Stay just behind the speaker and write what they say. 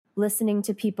listening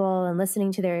to people and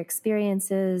listening to their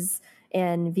experiences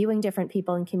and viewing different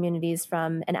people and communities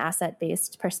from an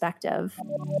asset-based perspective.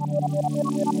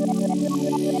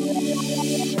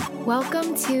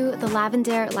 Welcome to The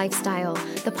Lavender Lifestyle,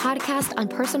 the podcast on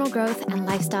personal growth and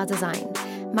lifestyle design.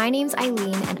 My name's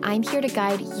Eileen, and I'm here to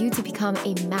guide you to become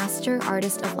a master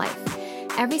artist of life.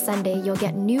 Every Sunday, you'll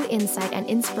get new insight and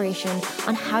inspiration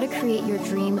on how to create your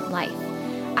dream life.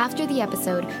 After the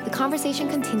episode, the conversation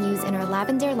continues in our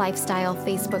Lavender Lifestyle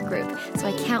Facebook group, so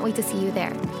I can't wait to see you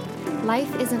there.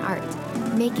 Life is an art.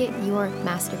 Make it your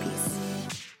masterpiece.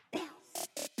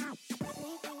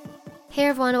 Hey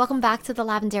everyone, welcome back to The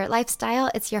Lavender Lifestyle.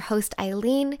 It's your host,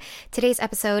 Eileen. Today's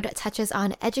episode touches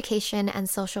on education and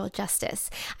social justice.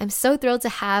 I'm so thrilled to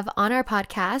have on our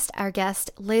podcast our guest,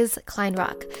 Liz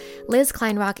Kleinrock. Liz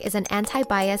Kleinrock is an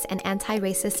anti-bias and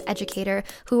anti-racist educator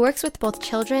who works with both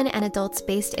children and adults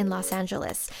based in Los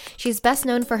Angeles. She's best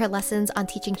known for her lessons on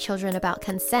teaching children about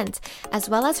consent, as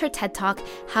well as her TED Talk,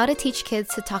 How to Teach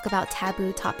Kids to Talk About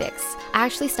Taboo Topics. I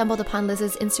actually stumbled upon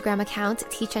Liz's Instagram account,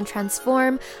 Teach and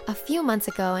Transform, a few months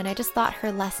ago, and I just thought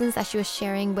her lessons that she was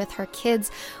sharing with her kids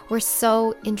were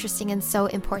so interesting and so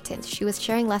important. She was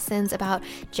sharing lessons about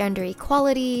gender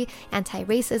equality,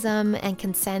 anti-racism, and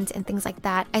consent and things like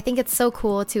that. I think it's so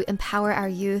cool to empower our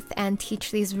youth and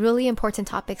teach these really important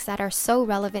topics that are so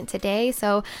relevant today.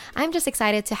 So I'm just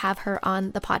excited to have her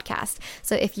on the podcast.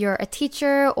 So if you're a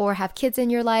teacher or have kids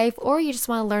in your life, or you just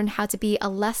want to learn how to be a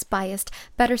less biased,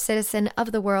 better citizen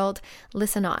of the world,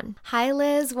 listen on. Hi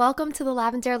Liz, welcome to The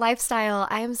Lavender Lifestyle.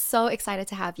 I am so excited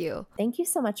to have you. Thank you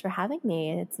so much for having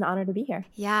me. It's an honor to be here.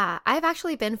 Yeah, I've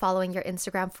actually been following your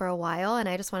Instagram for a while, and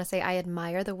I just want to say I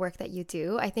admire the work that you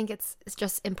do. I think it's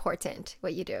just important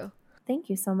what you do. Thank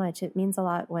you so much. It means a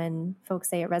lot when folks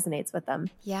say it resonates with them.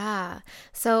 Yeah.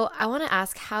 So I want to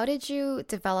ask, how did you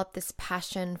develop this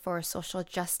passion for social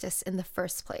justice in the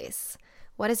first place?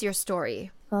 What is your story?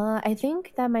 I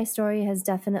think that my story has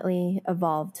definitely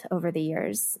evolved over the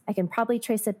years. I can probably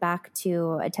trace it back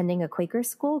to attending a Quaker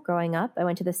school growing up. I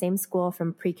went to the same school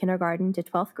from pre-kindergarten to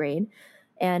 12th grade,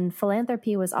 and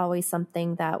philanthropy was always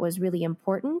something that was really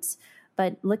important.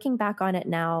 But looking back on it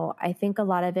now, I think a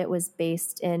lot of it was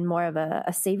based in more of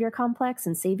a savior complex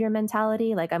and savior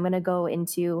mentality. Like, I'm going to go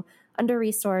into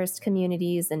under-resourced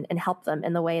communities and help them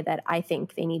in the way that I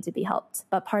think they need to be helped.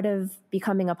 But part of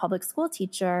becoming a public school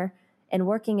teacher and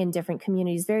working in different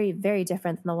communities, very, very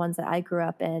different than the ones that I grew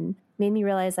up in, made me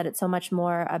realize that it's so much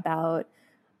more about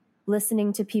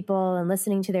listening to people and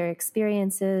listening to their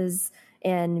experiences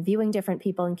and viewing different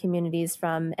people and communities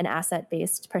from an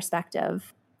asset-based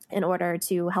perspective in order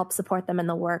to help support them in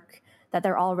the work that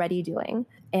they're already doing.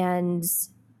 And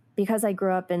because I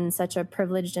grew up in such a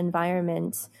privileged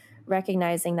environment,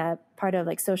 recognizing that part of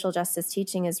social justice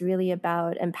teaching is really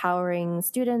about empowering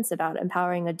students, about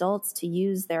empowering adults to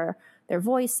use their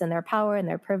voice and their power and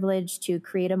their privilege to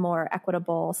create a more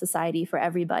equitable society for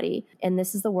everybody. And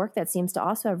this is the work that seems to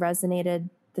also have resonated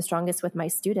the strongest with my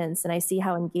students. And I see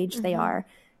how engaged they are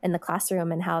in the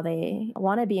classroom and how they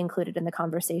want to be included in the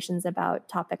conversations about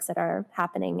topics that are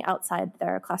happening outside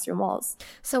their classroom walls.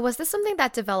 So was this something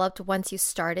that developed once you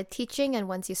started teaching and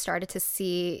once you started to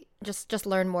see just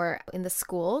learn more in the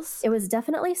schools? It was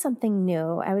definitely something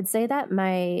new. I would say that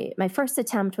my first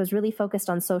attempt was really focused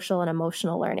on social and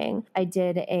emotional learning. I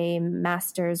did a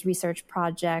master's research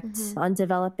project on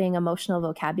developing emotional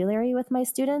vocabulary with my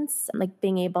students, like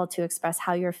being able to express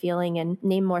how you're feeling and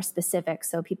name more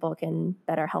specifics so people can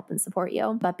better help and support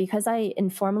you. But because I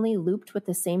informally looped with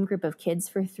the same group of kids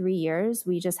for 3 years,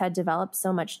 we just had developed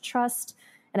so much trust.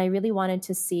 And I really wanted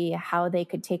to see how they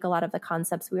could take a lot of the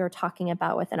concepts we were talking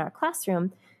about within our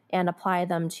classroom and apply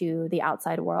them to the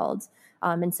outside world.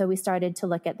 And so we started to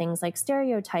look at things like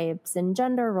stereotypes and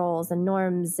gender roles and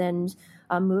norms, and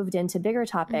moved into bigger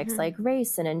topics like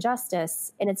race and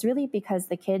injustice. And it's really because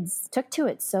the kids took to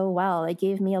it so well. It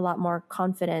gave me a lot more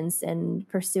confidence in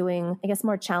pursuing, I guess,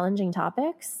 more challenging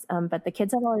topics. But the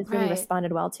kids have always really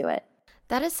responded well to it.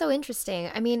 That is so interesting.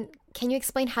 I mean, can you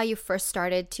explain how you first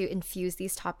started to infuse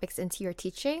these topics into your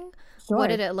teaching? Sure. What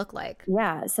did it look like?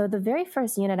 Yeah. So the very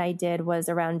first unit I did was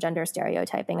around gender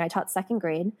stereotyping. I taught second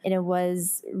grade, and it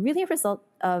was really a result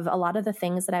of a lot of the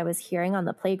things that I was hearing on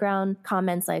the playground,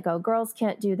 comments like, oh, girls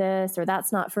can't do this, or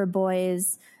that's not for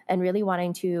boys, and really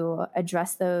wanting to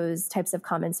address those types of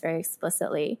comments very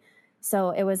explicitly. So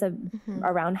it was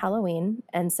around Halloween.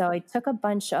 And so I took a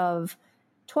bunch of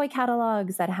toy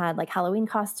catalogs that had like Halloween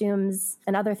costumes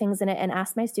and other things in it, and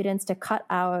asked my students to cut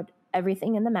out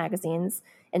everything in the magazines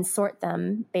and sort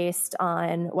them based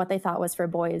on what they thought was for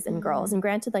boys and girls. And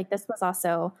granted, like, this was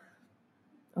also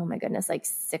oh my goodness, like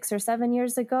 6 or 7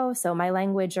 years ago. So my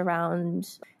language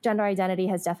around gender identity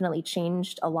has definitely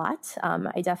changed a lot.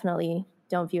 I definitely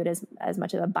don't view it as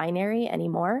much of a binary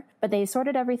anymore, but they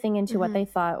sorted everything into what they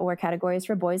thought were categories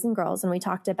for boys and girls. And we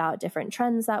talked about different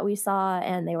trends that we saw,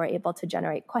 and they were able to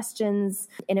generate questions.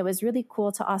 And it was really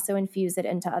cool to also infuse it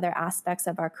into other aspects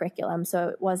of our curriculum. So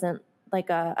it wasn't like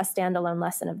a standalone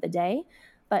lesson of the day,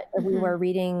 but we were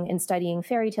reading and studying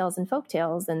fairy tales and folk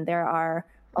tales, and there are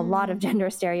a lot of gender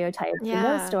stereotypes in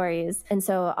those stories. And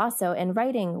so also in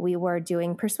writing, we were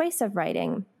doing persuasive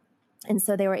writing. And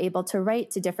so they were able to write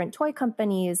to different toy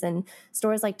companies and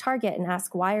stores like Target and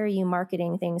ask, why are you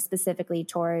marketing things specifically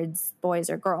towards boys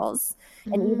or girls?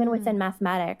 And even within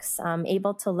mathematics,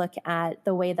 able to look at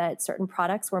the way that certain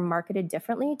products were marketed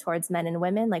differently towards men and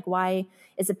women. Like, why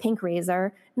is a pink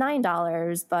razor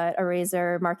 $9, but a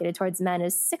razor marketed towards men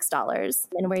is $6?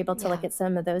 And we're able to look at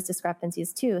some of those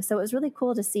discrepancies too. So it was really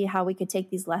cool to see how we could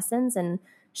take these lessons and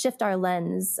shift our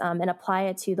lens and apply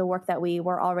it to the work that we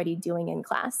were already doing in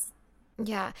class.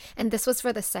 Yeah. And this was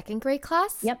for the second grade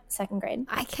class? Yep, second grade.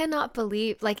 I cannot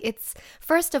believe, like, it's,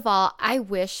 first of all, I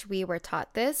wish we were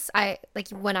taught this.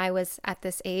 When I was at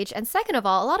this age. And second of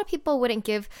all, a lot of people wouldn't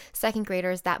give second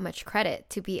graders that much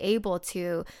credit to be able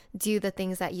to do the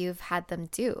things that you've had them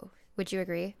do. Would you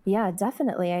agree? Yeah,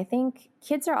 definitely. I think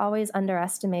kids are always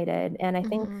underestimated. And I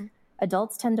think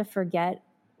adults tend to forget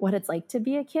what it's like to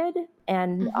be a kid,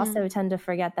 and also tend to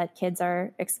forget that kids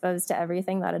are exposed to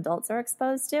everything that adults are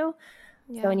exposed to.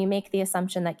 So when you make the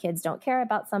assumption that kids don't care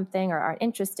about something or aren't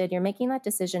interested, you're making that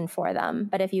decision for them.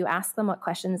 But if you ask them what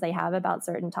questions they have about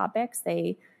certain topics,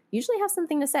 they usually have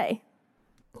something to say.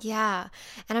 Yeah.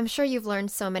 And I'm sure you've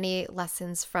learned so many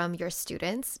lessons from your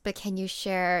students, but can you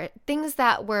share things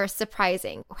that were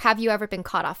surprising? Have you ever been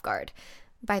caught off guard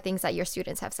by things that your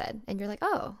students have said? And you're like,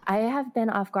 oh. I have been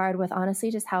off guard with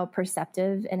honestly just how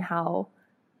perceptive and how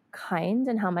kind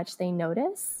and how much they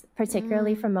notice,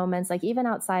 particularly from moments like even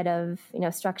outside of,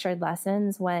 structured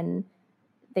lessons, when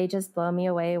they just blow me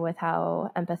away with how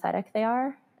empathetic they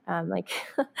are.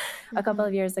 A couple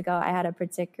of years ago, I had a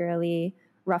particularly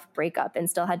rough breakup and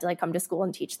still had to come to school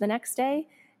and teach the next day.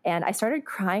 And I started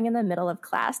crying in the middle of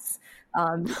class,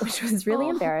 which was really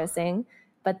embarrassing.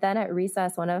 But then at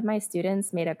recess, one of my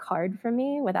students made a card for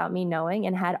me without me knowing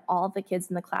and had all the kids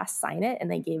in the class sign it,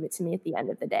 and they gave it to me at the end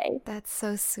of the day. That's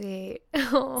so sweet.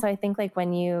 So I think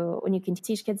when you can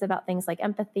teach kids about things like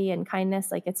empathy and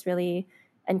kindness, it's really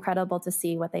incredible to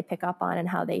see what they pick up on and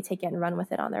how they take it and run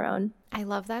with it on their own. I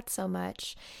love that so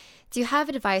much. Do you have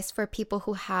advice for people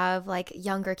who have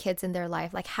younger kids in their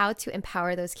life, how to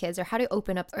empower those kids or how to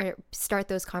open up or start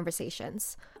those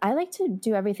conversations? I like to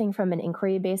do everything from an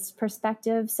inquiry-based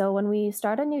perspective. So when we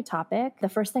start a new topic, the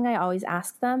first thing I always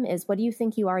ask them is, what do you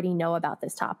think you already know about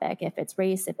this topic? If it's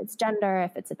race, if it's gender,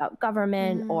 if it's about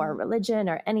government or religion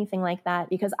or anything like that,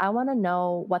 because I want to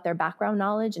know what their background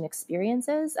knowledge and experience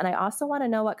is. And I also want to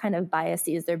know what kind of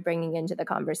biases they're bringing into the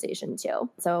conversation too.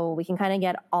 So we can kind of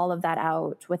get all of that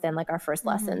out within our first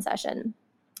lesson session.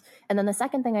 And then the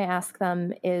second thing I ask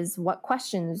them is, what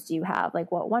questions do you have?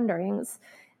 What wonderings?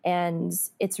 And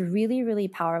it's really, really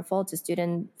powerful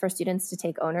for students to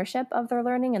take ownership of their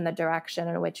learning and the direction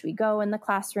in which we go in the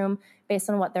classroom based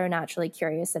on what they're naturally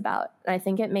curious about. And I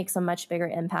think it makes a much bigger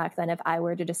impact than if I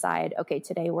were to decide, okay,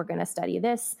 today we're going to study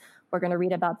this, we're going to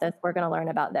read about this, we're going to learn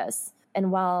about this.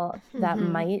 And while that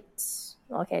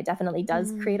it definitely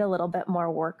does create a little bit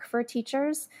more work for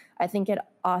teachers, I think it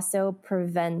also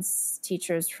prevents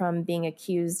teachers from being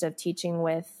accused of teaching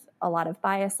with a lot of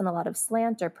bias and a lot of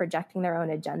slant or projecting their own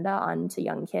agenda onto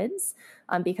young kids.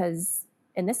 Because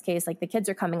in this case, the kids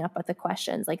are coming up with the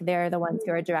questions, they're the ones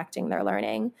who are directing their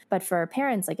learning. But for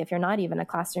parents, if you're not even a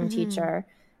classroom teacher,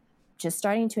 just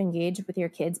starting to engage with your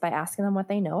kids by asking them what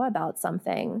they know about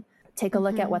something. Take a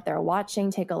look at what they're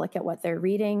watching, take a look at what they're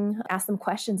reading, ask them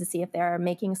questions to see if they're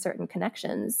making certain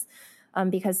connections.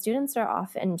 Because students are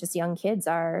often, just young kids,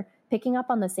 are picking up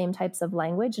on the same types of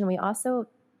language. And we also,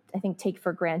 I think, take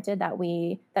for granted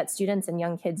that students and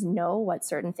young kids know what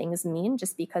certain things mean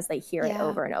just because they hear it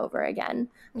over and over again.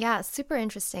 Yeah, super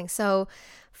interesting. So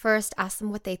first, ask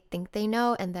them what they think they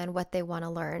know and then what they want to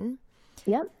learn.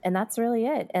 Yep. And that's really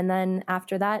it. And then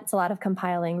after that, it's a lot of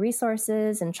compiling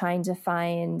resources and trying to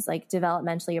find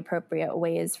developmentally appropriate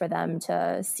ways for them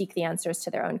to seek the answers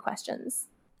to their own questions.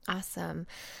 Awesome.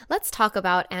 Let's talk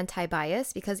about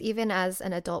anti-bias, because even as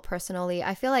an adult personally,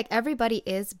 I feel like everybody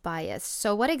is biased.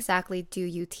 So what exactly do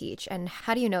you teach and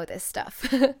how do you know this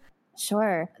stuff?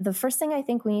 Sure. The first thing I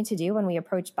think we need to do when we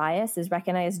approach bias is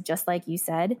recognize, just like you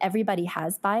said, everybody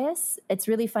has bias. It's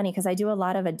really funny because I do a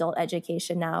lot of adult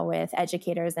education now with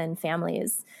educators and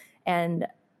families. And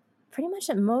pretty much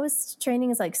at most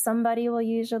trainings, like somebody will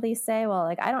usually say, well,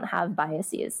 like, I don't have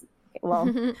biases.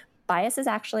 Well, bias is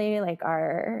actually like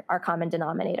our common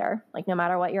denominator. Like no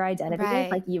matter what your identity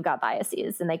is, like you've got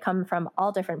biases and they come from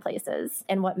all different places.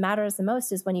 And what matters the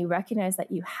most is when you recognize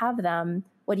that you have them,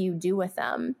 what do you do with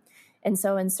them? And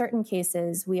so in certain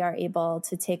cases, we are able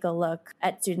to take a look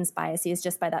at students' biases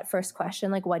just by that first question,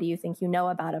 like, what do you think you know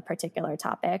about a particular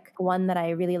topic? One that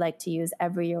I really like to use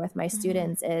every year with my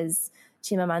students is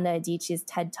Chimamanda Adichie's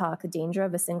TED Talk, The Danger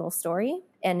of a Single Story.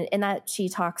 And in that, she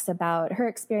talks about her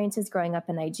experiences growing up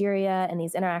in Nigeria and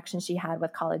these interactions she had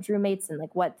with college roommates and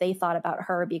like what they thought about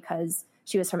her because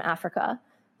she was from Africa.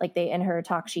 Like in her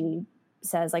talk, she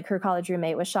says like her college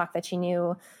roommate was shocked that she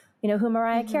knew, who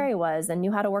Mariah Carey was and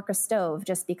knew how to work a stove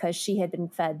just because she had been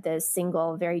fed this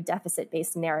single, very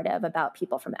deficit-based narrative about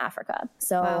people from Africa.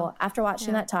 So after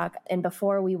watching that talk and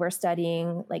before we were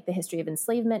studying like the history of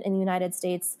enslavement in the United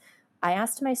States, I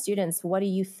asked my students, what do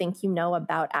you think you know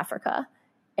about Africa?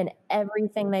 And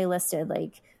everything they listed,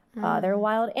 like they're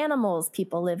wild animals,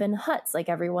 people live in huts, like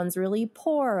everyone's really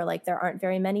poor, like there aren't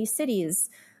very many cities.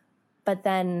 But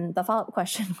then the follow-up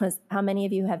question was, how many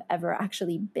of you have ever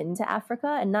actually been to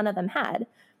Africa? And none of them had.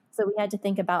 So we had to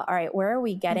think about, all right, where are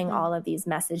we getting all of these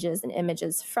messages and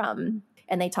images from?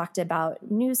 And they talked about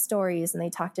news stories and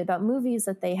they talked about movies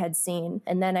that they had seen.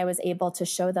 And then I was able to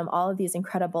show them all of these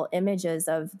incredible images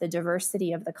of the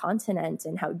diversity of the continent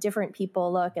and how different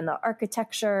people look and the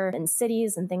architecture and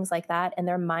cities and things like that. And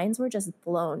their minds were just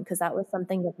blown because that was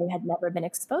something that they had never been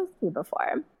exposed to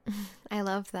before. I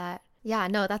love that. Yeah,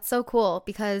 no, that's so cool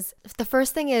because the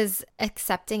first thing is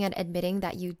accepting and admitting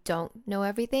that you don't know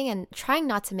everything and trying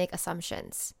not to make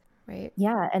assumptions, right?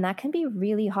 Yeah, and that can be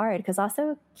really hard because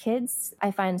also kids, I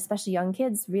find especially young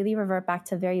kids, really revert back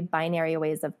to very binary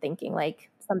ways of thinking. Like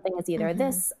something is either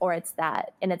this or it's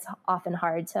that. And it's often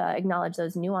hard to acknowledge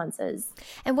those nuances.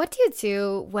 And what do you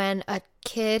do when a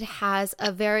kid has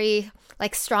a very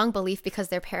strong belief because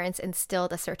their parents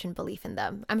instilled a certain belief in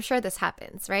them? I'm sure this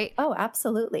happens, right? Oh,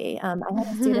 absolutely. I had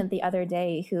a student the other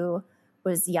day who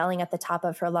was yelling at the top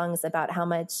of her lungs about how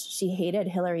much she hated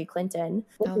Hillary Clinton.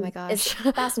 Oh my gosh. It's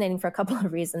fascinating for a couple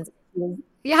of reasons.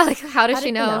 Yeah, like how does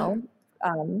she know?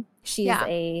 She's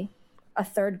a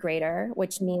third grader,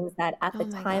 which means that at the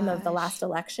time of the last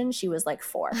election, she was like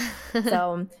 4.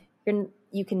 So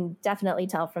you can definitely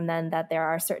tell from then that there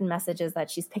are certain messages that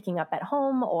she's picking up at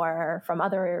home or from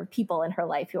other people in her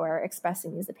life who are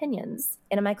expressing these opinions.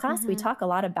 And in my class, we talk a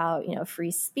lot about,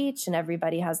 free speech and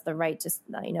everybody has the right to,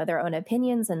 their own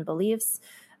opinions and beliefs.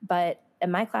 But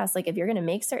in my class, like if you're going to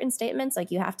make certain statements,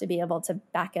 like you have to be able to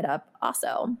back it up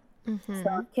also.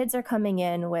 So kids are coming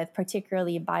in with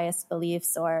particularly biased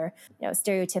beliefs or,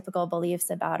 stereotypical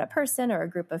beliefs about a person or a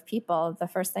group of people. The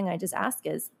first thing I just ask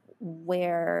is,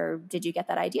 where did you get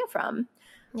that idea from?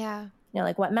 Yeah.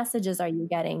 Like what messages are you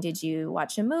getting? Did you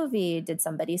watch a movie? Did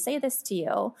somebody say this to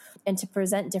you? And to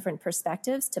present different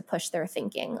perspectives to push their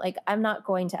thinking. Like I'm not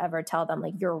going to ever tell them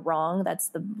like, you're wrong. That's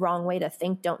the wrong way to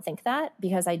think. Don't think that,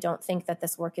 because I don't think that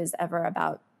this work is ever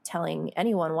about telling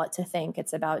anyone what to think.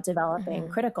 It's about developing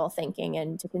critical thinking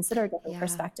and to consider different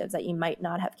perspectives that you might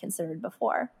not have considered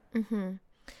before.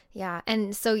 Yeah.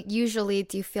 And so usually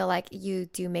do you feel like you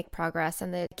do make progress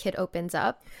and the kid opens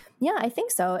up? Yeah, I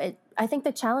think so. I think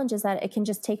the challenge is that it can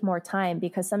just take more time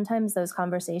because sometimes those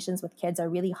conversations with kids are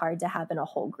really hard to have in a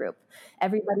whole group.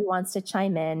 Everybody wants to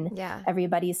chime in. Yeah.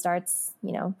 Everybody starts,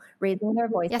 raising their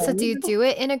voice. Yeah. So do you do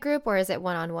it in a group or is it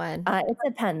one-on-one? It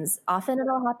depends. Often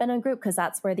it'll happen in a group because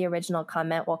that's where the original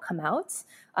comment will come out.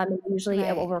 Usually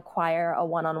it will require a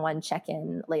one-on-one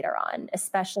check-in later on,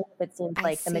 especially if it seems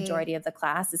like the majority of the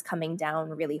class is coming down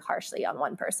really harshly on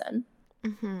one person.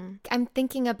 I'm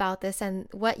thinking about this and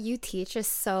what you teach is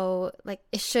so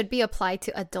it should be applied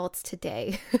to adults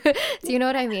today. Do you know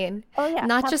what I mean? Oh yeah.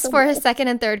 Not absolutely. just for second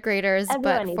and third graders,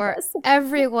 Everyone but for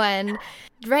everyone,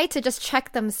 right? To just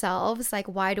check themselves. Like,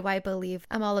 why do I believe?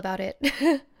 I'm all about it.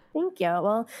 Thank you.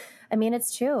 Well, I mean,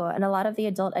 it's true. And a lot of the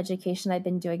adult education I've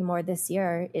been doing more this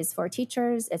year is for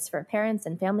teachers. It's for parents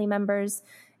and family members.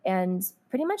 And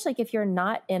pretty much like if you're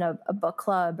not in a book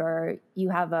club or you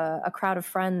have a crowd of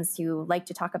friends who like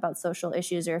to talk about social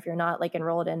issues, or if you're not like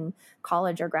enrolled in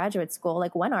college or graduate school,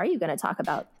 like when are you going to talk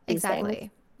about these things?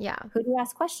 Yeah. Who do you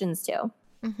ask questions to?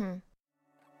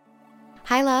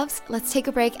 Hi, loves. Let's take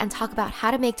a break and talk about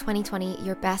how to make 2020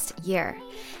 your best year.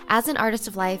 As an artist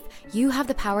of life, you have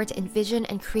the power to envision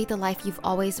and create the life you've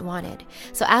always wanted.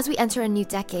 So as we enter a new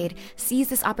decade, seize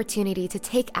this opportunity to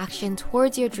take action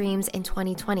towards your dreams in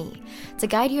 2020. To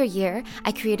guide your year,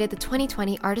 I created the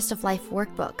 2020 Artist of Life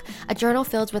Workbook, a journal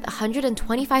filled with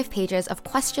 125 pages of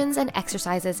questions and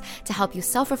exercises to help you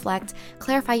self-reflect,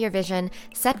 clarify your vision,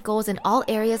 set goals in all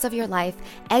areas of your life,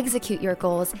 execute your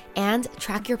goals, and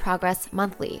track your progress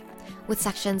monthly. With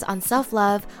sections on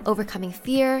self-love, overcoming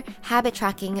fear, habit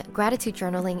tracking, gratitude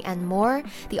journaling, and more,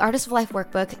 the Artist of Life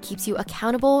Workbook keeps you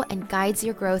accountable and guides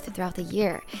your growth throughout the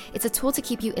year. It's a tool to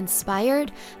keep you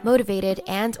inspired, motivated,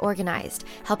 and organized,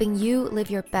 helping you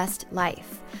live your best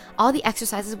life. All the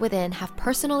exercises within have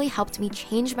personally helped me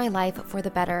change my life for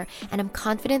the better, and I'm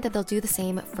confident that they'll do the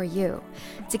same for you.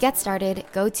 To get started,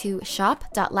 go to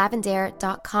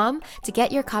shop.lavendare.com to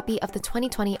get your copy of the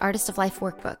 2020 Artist of Life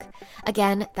Workbook.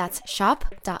 Again, that's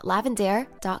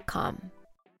shop.lavendare.com.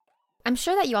 I'm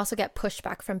sure that you also get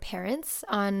pushback from parents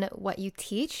on what you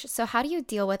teach. So how do you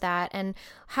deal with that? And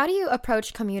how do you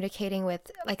approach communicating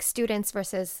with students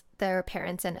versus their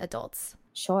parents and adults?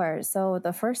 Sure. So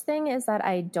the first thing is that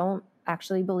I don't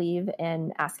actually believe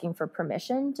in asking for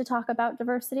permission to talk about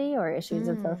diversity or issues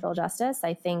of social justice.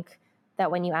 I think that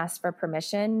when you ask for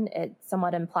permission, it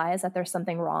somewhat implies that there's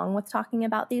something wrong with talking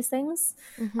about these things.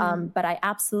 But I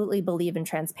absolutely believe in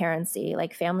transparency.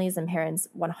 Like families and parents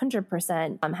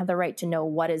 100% have the right to know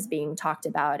what is being talked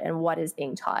about and what is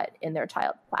being taught in their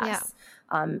child's class.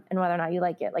 Yeah. And whether or not you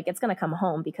like it, it's going to come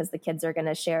home because the kids are going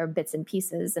to share bits and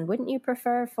pieces. And wouldn't you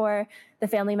prefer for the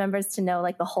family members to know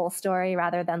the whole story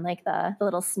rather than the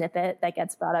little snippet that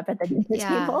gets brought up at the dinner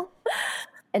table?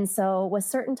 And so with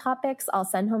certain topics, I'll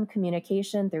send home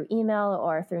communication through email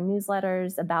or through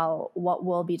newsletters about what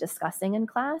we'll be discussing in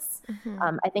class.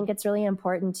 I think it's really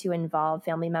important to involve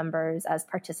family members as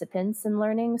participants in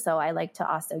learning. So I like to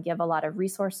also give a lot of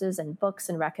resources and books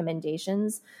and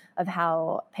recommendations of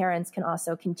how parents can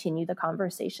also continue the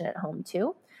conversation at home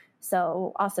too.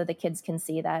 So also the kids can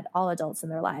see that all adults in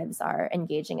their lives are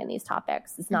engaging in these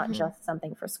topics. It's not just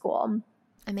something for school.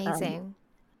 Amazing.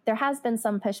 There has been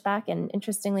some pushback, and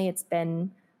interestingly, it's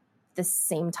been the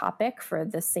same topic for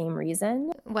the same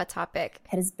reason. What topic?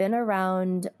 It has been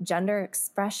around gender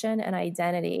expression and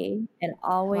identity, and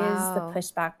always the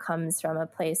pushback comes from a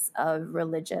place of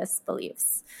religious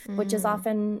beliefs, which is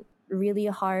often really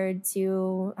hard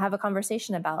to have a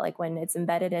conversation about. When it's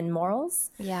embedded in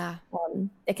morals,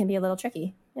 it can be a little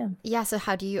tricky. Yeah. So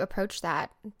how do you approach that?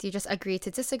 Do you just agree to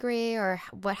disagree, or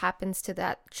what happens to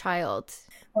that child?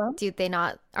 Well,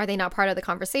 are they not part of the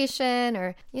conversation,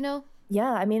 or,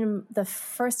 Yeah, I mean, the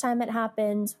first time it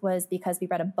happened was because we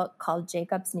read a book called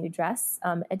Jacob's New Dress.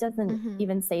 It doesn't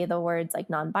even say the words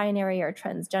non-binary or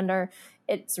transgender.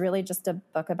 It's really just a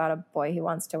book about a boy who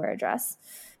wants to wear a dress.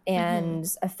 And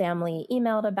a family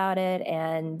emailed about it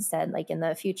and said, in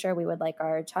the future, we would like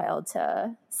our child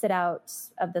to sit out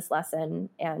of this lesson.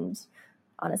 And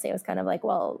honestly, it was kind of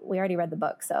well, we already read the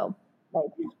book, so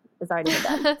it's already been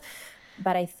done.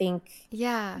 But I think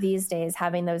these days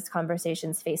having those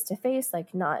conversations face to face,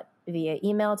 not via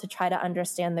email, to try to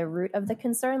understand the root of the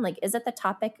concern. Is it the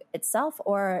topic itself,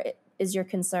 or is your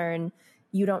concern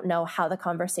you don't know how the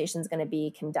conversation is going to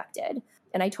be conducted?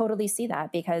 And I totally see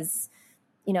that because,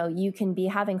 you can be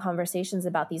having conversations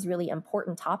about these really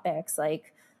important topics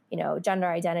gender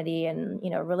identity and,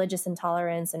 religious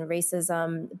intolerance and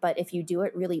racism. But if you do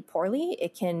it really poorly,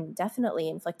 it can definitely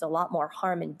inflict a lot more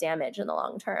harm and damage in the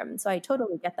long term. So I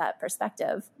totally get that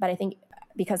perspective. But I think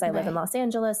because I live in Los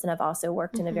Angeles and I've also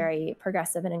worked in a very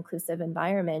progressive and inclusive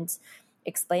environment,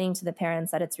 explaining to the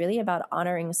parents that it's really about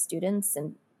honoring students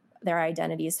and their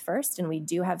identities first. And we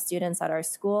do have students at our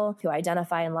school who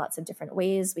identify in lots of different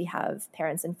ways. We have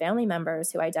parents and family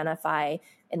members who identify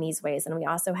in these ways. And we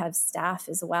also have staff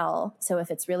as well. So if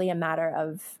it's really a matter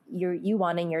of you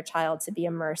wanting your child to be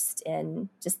immersed in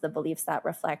just the beliefs that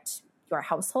reflect your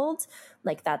household,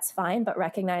 that's fine, but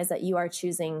recognize that you are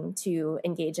choosing to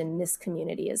engage in this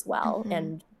community as well.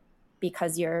 And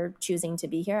because you're choosing to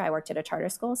be here, I worked at a charter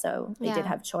school, so they did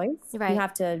have choice. Right. You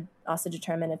have to also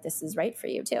determine if this is right for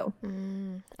you too.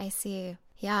 I see.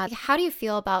 Yeah. How do you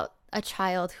feel about a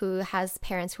child who has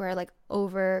parents who are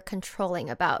over controlling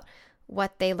about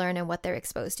what they learn and what they're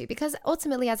exposed to? Because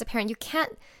ultimately, as a parent,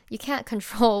 you can't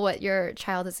control what your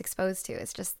child is exposed to.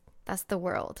 It's just, that's the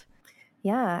world.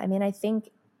 Yeah. I mean, I think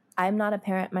I'm not a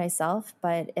parent myself,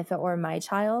 but if it were my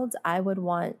child, I would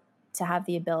want to have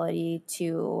the ability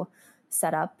to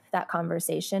set up that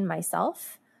conversation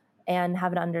myself and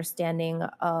have an understanding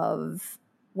of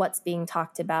what's being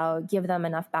talked about, give them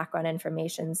enough background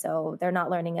information so they're not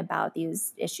learning about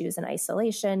these issues in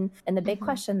isolation. And the big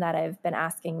question that I've been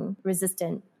asking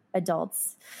resistant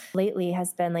adults lately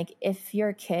has been like, if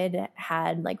your kid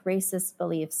had like racist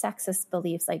beliefs, sexist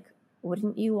beliefs, like,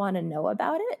 wouldn't you want to know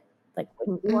about it? Like,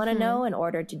 wouldn't you want to know in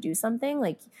order to do something?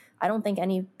 Like, I don't think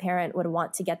any parent would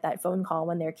want to get that phone call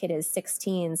when their kid is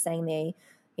 16 saying they,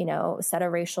 said a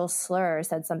racial slur,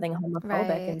 said something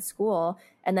homophobic in school.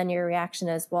 And then your reaction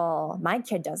is, well, my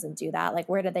kid doesn't do that. Like,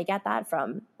 where did they get that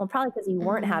from? Well, probably because you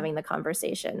weren't having the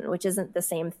conversation, which isn't the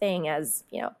same thing as,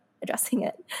 addressing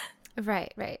it.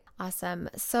 Right. Awesome.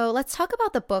 So let's talk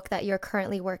about the book that you're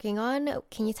currently working on.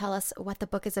 Can you tell us what the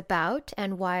book is about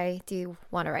and why do you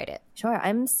want to write it? Sure.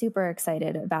 I'm super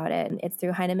excited about it. It's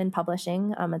through Heinemann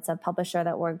Publishing. It's a publisher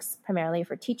that works primarily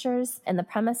for teachers. And the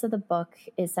premise of the book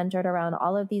is centered around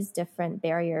all of these different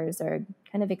barriers or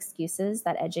kind of excuses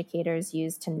that educators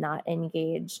use to not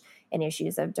engage in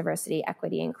issues of diversity,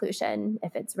 equity, inclusion,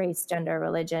 if it's race, gender,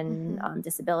 religion,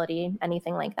 disability,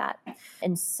 anything like that.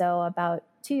 And so about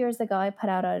 2 years ago, I put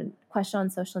out a question on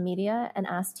social media and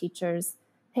asked teachers,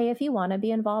 hey, if you want to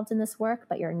be involved in this work,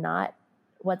 but you're not,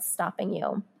 what's stopping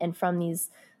you? And from these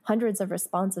hundreds of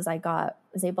responses I got,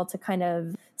 I was able to kind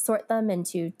of sort them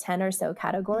into 10 or so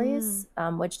categories,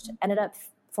 which ended up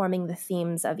forming the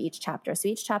themes of each chapter. So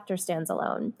each chapter stands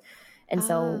alone. And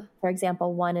so, for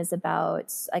example, one is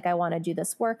about, like, I want to do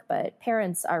this work, but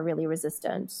parents are really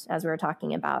resistant, as we were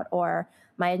talking about, or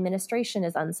my administration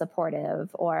is unsupportive,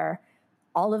 or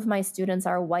all of my students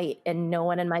are white and no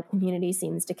one in my community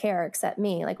seems to care except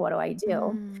me. Like, what do I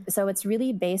do? So it's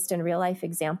really based in real life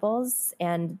examples.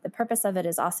 And the purpose of it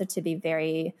is also to be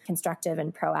very constructive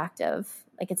and proactive.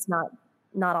 Like, it's not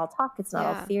all talk, it's not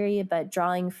all theory, but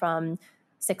drawing from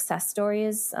success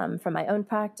stories from my own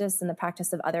practice and the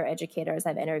practice of other educators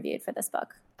I've interviewed for this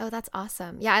book. Oh, that's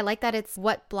awesome. Yeah, I like that it's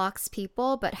what blocks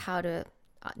people, but how to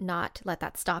not let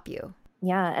that stop you.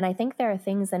 Yeah, and I think there are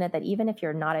things in it that even if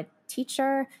you're not a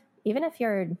teacher, even if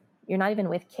you're not even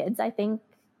with kids, I think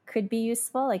could be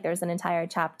useful. Like, there's an entire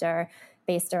chapter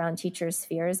based around teachers'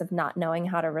 fears of not knowing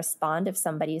how to respond if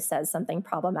somebody says something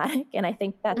problematic. And I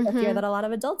think that's a fear that a lot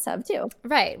of adults have too.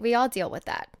 Right. We all deal with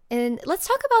that. And let's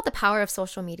talk about the power of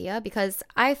social media, because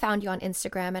I found you on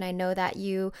Instagram and I know that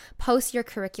you post your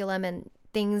curriculum and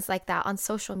things like that on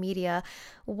social media.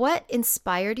 What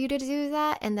inspired you to do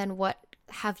that? And then what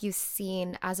have you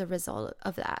seen as a result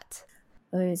of that?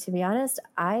 To be honest,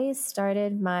 I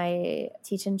started my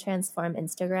Teach and Transform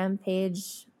Instagram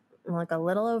page like a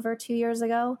little over 2 years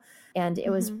ago. And it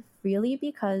was really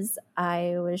because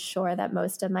I was sure that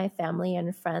most of my family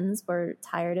and friends were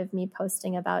tired of me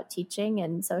posting about teaching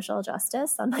and social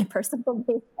justice on my personal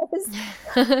basis.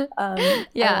 I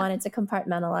wanted to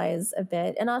compartmentalize a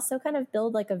bit and also kind of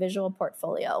build like a visual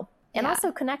portfolio and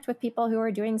also connect with people who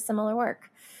are doing similar work.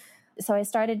 So I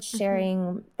started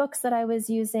sharing books that I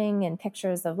was using and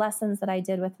pictures of lessons that I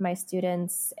did with my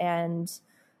students, and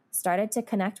started to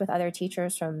connect with other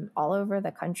teachers from all over the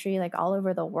country, like all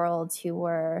over the world, who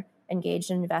were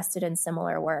engaged and invested in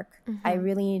similar work. I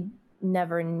really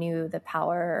never knew the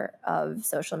power of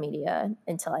social media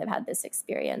until I've had this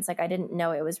experience. Like, I didn't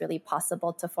know it was really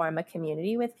possible to form a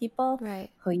community with people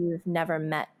who you've never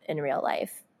met in real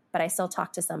life. But I still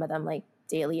talk to some of them like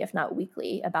daily, if not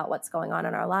weekly, about what's going on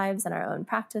in our lives and our own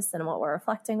practice and what we're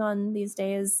reflecting on these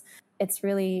days. It's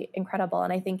really incredible.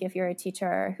 And I think if you're a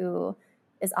teacher who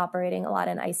is operating a lot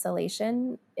in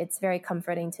isolation, it's very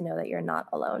comforting to know that you're not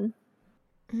alone.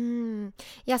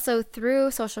 Yeah, so through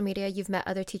social media, you've met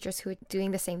other teachers who are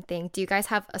doing the same thing. Do you guys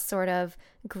have a sort of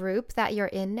group that you're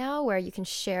in now where you can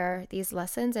share these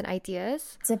lessons and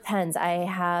ideas? Depends. I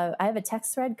have a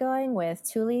text thread going with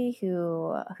Tuli,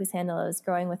 whose handle is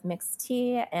Growing with Mixed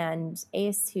Tea, and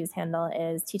Ace, whose handle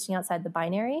is Teaching Outside the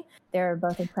Binary. They're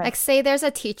both incredible. Like, say there's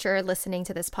a teacher listening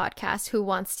to this podcast who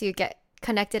wants to get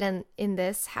connected in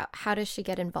this. How does she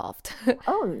get involved?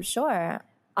 Oh, sure.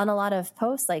 On a lot of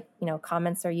posts, like,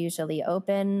 comments are usually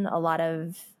open. A lot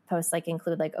of posts like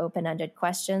include like open-ended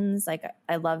questions. Like,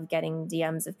 I love getting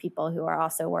DMs of people who are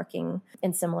also working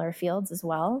in similar fields as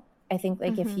well. I think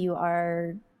like if you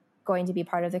are going to be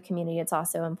part of the community, it's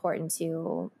also important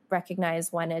to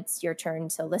recognize when it's your turn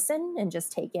to listen and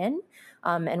just take in,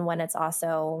 and when it's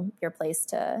also your place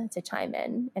to chime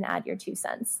in and add your 2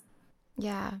 cents.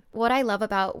 Yeah. What I love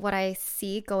about what I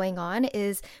see going on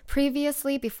is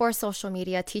previously, before social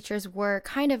media, teachers were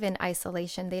kind of in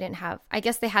isolation. They didn't have, I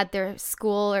guess they had their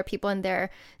school or people in their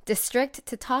district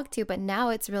to talk to, but now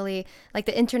it's really like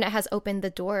the internet has opened the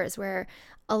doors where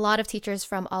a lot of teachers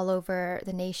from all over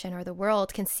the nation or the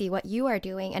world can see what you are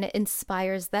doing, and it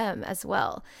inspires them as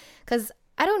well. Because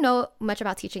I don't know much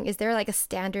about teaching. Is there like a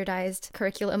standardized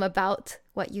curriculum about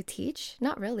what you teach?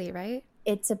 Not really, right?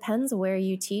 It depends where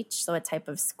you teach, so what type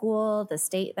of school, the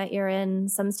state that you're in.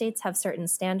 Some states have certain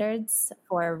standards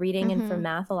for reading and for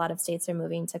math. A lot of states are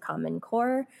moving to Common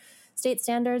Core state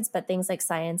standards, but things like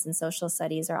science and social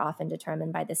studies are often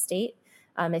determined by the state.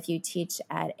 If you teach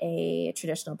at a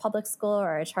traditional public school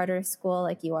or a charter school,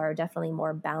 like you are definitely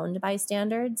more bound by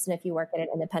standards. And if you work at an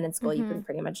independent school, you can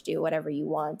pretty much do whatever you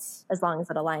want as long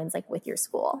as it aligns like with your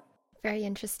school. Very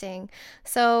interesting.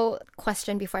 So,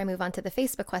 question before I move on to the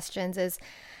Facebook questions is,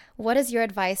 what is your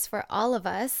advice for all of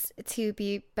us to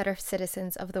be better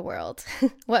citizens of the world?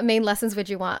 What main lessons would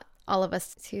you want all of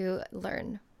us to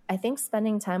learn? I think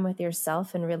spending time with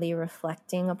yourself and really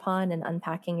reflecting upon and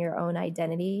unpacking your own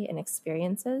identity and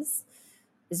experiences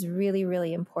is really,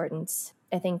 really important.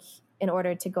 I think in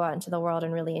order to go out into the world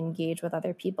and really engage with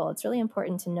other people, it's really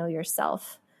important to know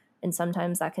yourself. And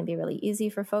sometimes that can be really easy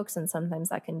for folks, and sometimes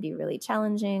that can be really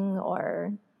challenging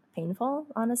or painful,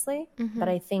 honestly. But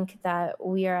I think that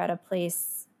we are at a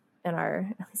place in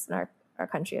at least in our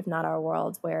country, if not our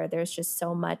world, where there's just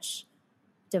so much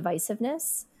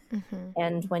divisiveness.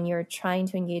 And when you're trying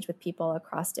to engage with people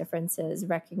across differences,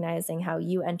 recognizing how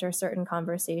you enter certain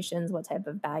conversations, what type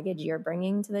of baggage you're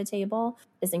bringing to the table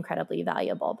is incredibly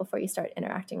valuable before you start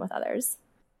interacting with others.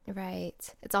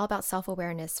 Right. It's all about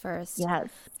self-awareness first. Yes.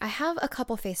 I have a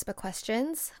couple Facebook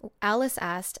questions. Alice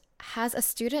asked, has a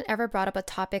student ever brought up a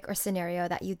topic or scenario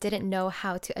that you didn't know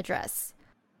how to address?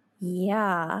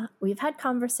 Yeah. We've had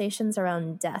conversations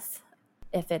around death,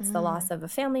 if it's the loss of a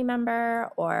family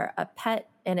member or a pet.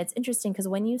 And it's interesting because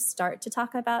when you start to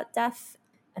talk about death,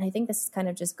 and I think this kind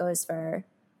of just goes for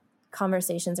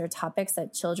conversations or topics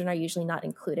that children are usually not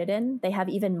included in, they have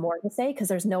even more to say because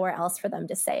there's nowhere else for them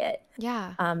to say it.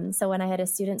 Yeah. So when I had a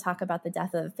student talk about the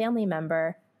death of a family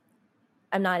member,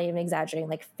 I'm not even exaggerating,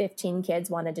 like 15 kids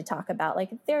wanted to talk about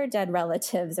like their dead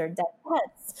relatives or dead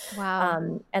pets.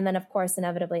 Wow. And then of course,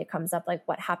 inevitably it comes up like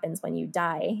what happens when you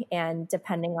die. And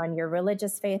depending on your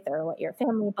religious faith or what your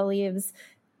family believes,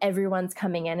 everyone's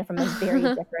coming in from a very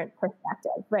different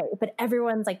perspective. Right. But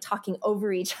everyone's like talking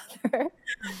over each other.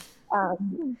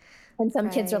 And some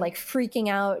kids are like freaking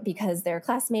out because their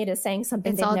classmate is saying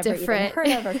something they've never even heard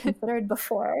of or considered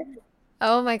before.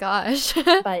 Oh my gosh.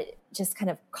 But just kind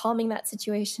of calming that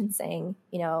situation, saying,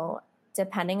 you know,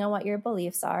 depending on what your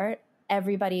beliefs are,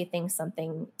 everybody thinks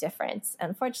something different.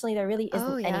 Unfortunately, there really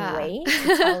isn't any way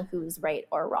to tell who's right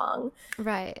or wrong.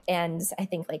 Right. And I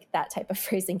think like that type of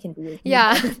phrasing can be used.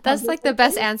 Yeah, that's like the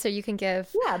best answer you can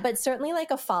give. Yeah, but certainly like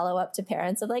a follow-up to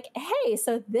parents of like, hey,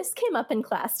 so this came up in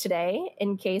class today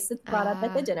in case it's brought up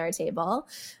at the dinner table.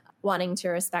 Wanting to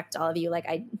respect all of you. Like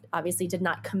I obviously did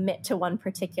not commit to one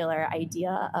particular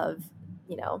idea of,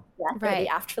 you know, death or the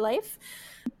afterlife.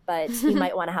 But you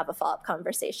might want to have a follow-up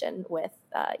conversation with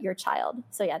your child.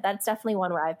 So yeah, that's definitely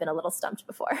one where I've been a little stumped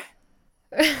before.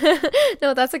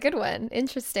 No, that's a good one.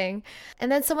 Interesting.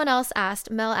 And then someone else asked,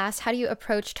 Mel asked, how do you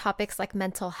approach topics like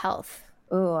mental health?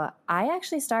 Ooh, I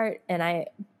actually start, and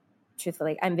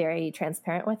truthfully, I'm very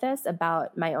transparent with this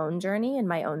about my own journey and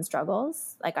my own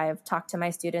struggles. Like I've talked to my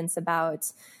students about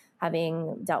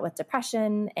having dealt with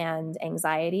depression and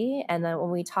anxiety. And then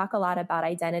when we talk a lot about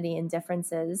identity and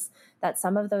differences, that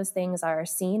some of those things are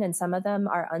seen and some of them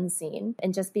are unseen.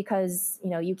 And just because, you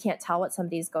know, you can't tell what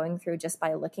somebody's going through just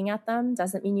by looking at them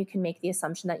doesn't mean you can make the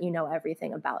assumption that you know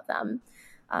everything about them.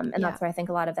 And that's where I think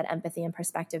a lot of that empathy and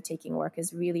perspective taking work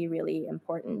is really, really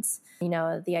important. You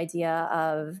know, the idea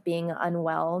of being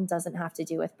unwell doesn't have to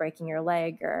do with breaking your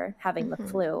leg or having the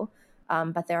flu.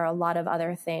 But there are a lot of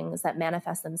other things that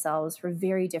manifest themselves for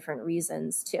very different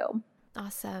reasons too.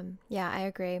 Awesome. Yeah, I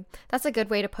agree. That's a good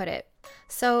way to put it.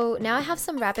 So now I have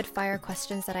some rapid fire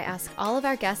questions that I ask all of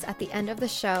our guests at the end of the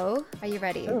show. Are you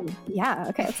ready? Ooh, yeah.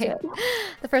 Okay. Let's do it.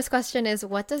 The first question is,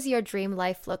 what does your dream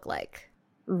life look like?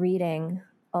 Reading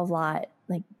a lot,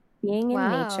 like being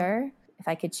in nature. If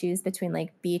I could choose between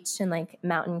like beach and like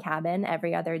mountain cabin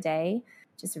every other day,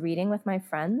 just reading with my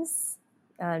friends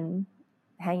and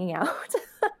hanging out.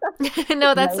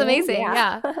 No, that's amazing.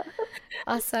 Yeah.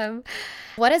 Awesome.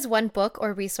 What is one book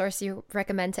or resource you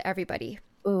recommend to everybody?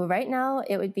 Ooh, right now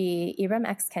it would be Ibram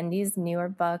X. Kendi's newer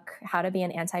book, How to Be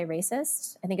an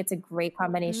Anti-Racist. I think it's a great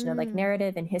combination of like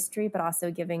narrative and history, but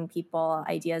also giving people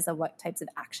ideas of what types of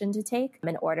action to take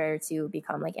in order to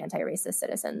become like anti-racist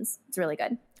citizens. It's really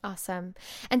good. Awesome.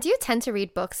 And do you tend to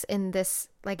read books in this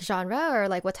like genre, or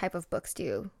like what type of books do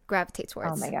you gravitate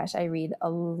towards? Oh my gosh, I read a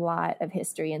lot of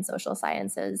history and social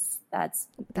sciences. That's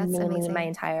mainly amazing. My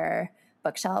entire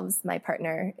bookshelves, my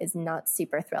partner is not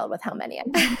super thrilled with how many I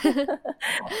have.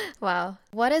 Wow.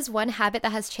 What is one habit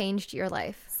that has changed your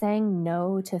life? Saying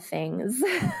no to things.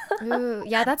 Ooh,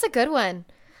 yeah, that's a good one.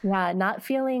 Yeah, not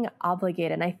feeling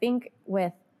obligated. And I think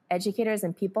with educators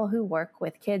and people who work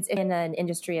with kids in an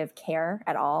industry of care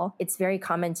at all, it's very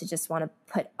common to just want to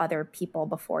put other people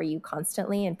before you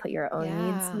constantly and put your own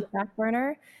needs in the back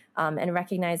burner. And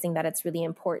recognizing that it's really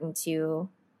important to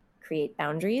create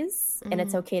boundaries and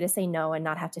it's okay to say no and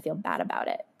not have to feel bad about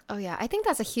it. Oh, yeah. I think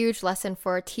that's a huge lesson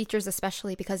for teachers,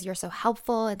 especially because you're so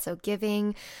helpful and so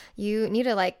giving. You need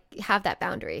to have that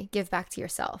boundary, give back to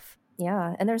yourself.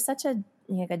 Yeah. And there's such a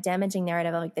damaging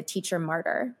narrative of the teacher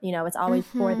martyr. It's always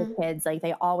for the kids.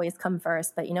 They always come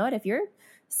first. But you know what? If you're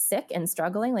sick and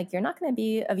struggling, you're not going to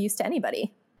be of use to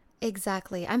anybody.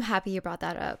 Exactly. I'm happy you brought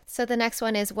that up. So the next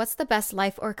one is, what's the best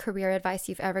life or career advice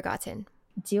you've ever gotten?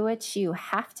 Do what you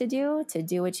have to do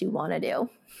what you want to do.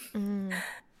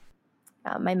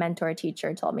 My mentor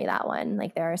teacher told me that one.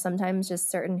 There are sometimes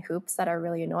just certain hoops that are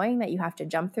really annoying that you have to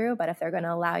jump through. But if they're going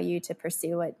to allow you to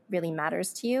pursue what really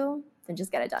matters to you, then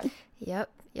just get it done. Yep.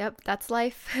 That's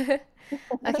life.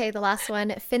 Okay, the last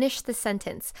one. Finish the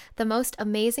sentence. The most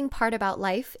amazing part about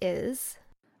life is?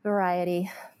 Variety.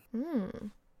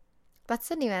 That's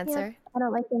a new answer. Yeah, I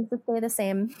don't like things to stay the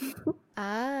same.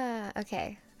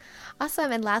 Okay.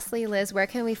 Awesome. And lastly, Liz, where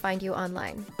can we find you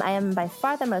online? I am by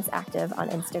far the most active on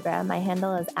Instagram. My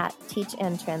handle is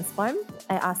 @teachandtransform.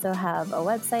 I also have a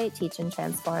website,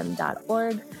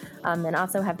 teachandtransform.org, and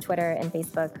also have Twitter and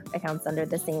Facebook accounts under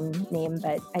the same name,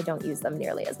 but I don't use them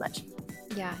nearly as much.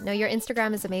 Yeah, no, your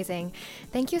Instagram is amazing.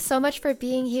 Thank you so much for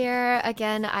being here.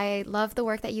 Again, I love the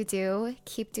work that you do.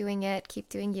 Keep doing it. Keep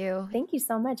doing you. Thank you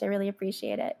so much. I really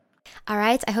appreciate it. All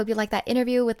right, I hope you liked that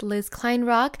interview with Liz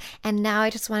Kleinrock. And now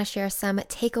I just want to share some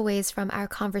takeaways from our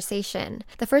conversation.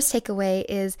 The first takeaway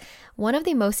is one of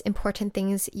the most important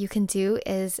things you can do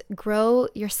is grow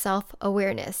your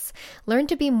self-awareness. Learn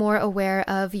to be more aware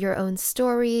of your own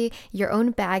story, your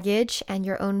own baggage, and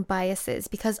your own biases,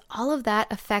 because all of that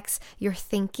affects your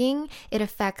thinking. It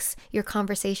affects your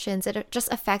conversations. It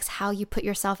just affects how you put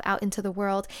yourself out into the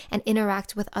world and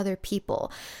interact with other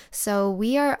people. So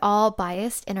we are all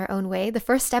biased in our own way. The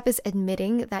first step is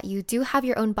admitting that you do have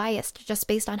your own bias just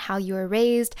based on how you were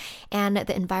raised and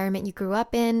the environment you grew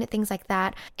up in, things like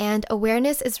that. And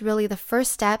awareness is really the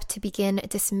first step to begin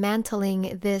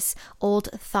dismantling this old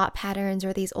thought patterns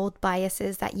or these old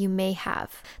biases that you may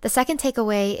have. The second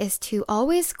takeaway is to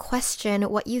always question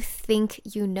what you think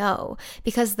you know,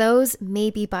 because those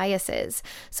may be biases.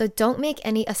 So don't make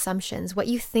any assumptions. What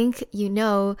you think you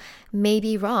know may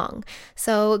be wrong.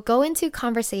 So go into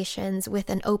conversations with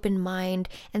an open mind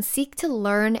and seek to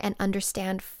learn and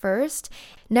understand first.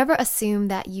 Never assume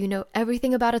that you know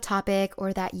everything about a topic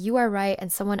or that you are right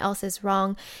and someone else is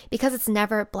wrong, because it's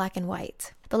never black and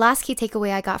white. The last key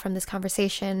takeaway I got from this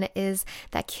conversation is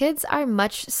that kids are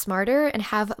much smarter and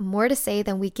have more to say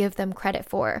than we give them credit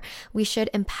for. We should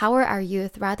empower our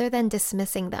youth rather than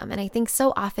dismissing them. And I think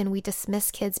so often we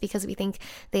dismiss kids because we think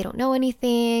they don't know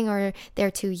anything or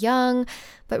they're too young.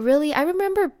 But really, I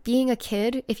remember being a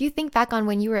kid. If you think back on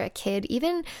when you were a kid,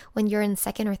 even when you're in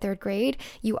second or third grade,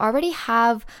 you already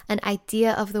have an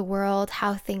idea of the world,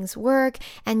 how things work,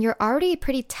 and you're already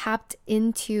pretty tapped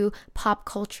into pop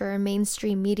culture,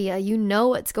 mainstream media. You know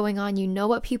what's going on. You know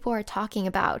what people are talking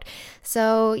about.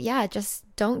 So yeah, just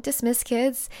don't dismiss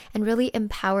kids and really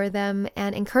empower them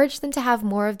and encourage them to have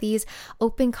more of these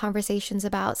open conversations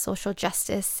about social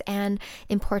justice and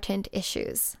important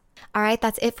issues. All right,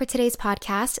 that's it for today's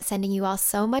podcast. Sending you all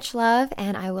so much love,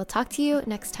 and I will talk to you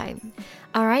next time.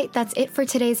 All right, that's it for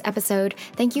today's episode.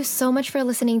 Thank you so much for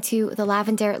listening to The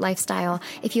Lavender Lifestyle.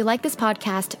 If you like this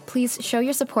podcast, please show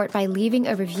your support by leaving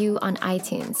a review on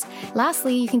iTunes.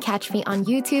 Lastly, you can catch me on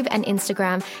YouTube and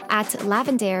Instagram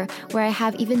 @Lavender, where I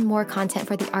have even more content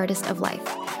for the artist of life.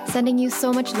 Sending you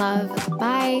so much love.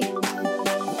 Bye.